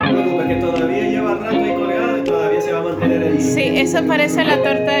Eso parece la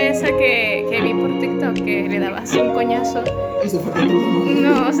torta esa que vi por TikTok, que le dabas un coñazo. Eso fue todo.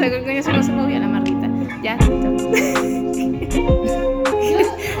 No, o sea, con el coñazo no se movía la marrita. Ya, listo.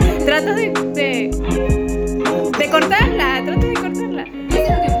 Trato de cortarla, trato de cortarla. Hice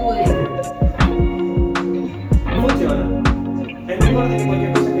lo que pude. Funciona. Es mejor de que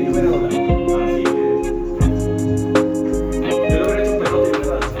cualquier cosa que yo hubiera dado. Así que. Yo lo hubiera hecho un pelote,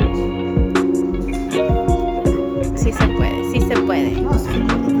 ¿verdad? Sí se puede, sí se puede. No, sí,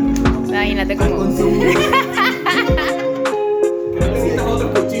 Imagínate al cómo. consumo. Necesitas otro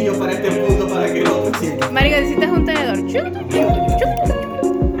cuchillo para este punto para que el otro. Sí. Marico, necesitas un tenedor. ¡Chu!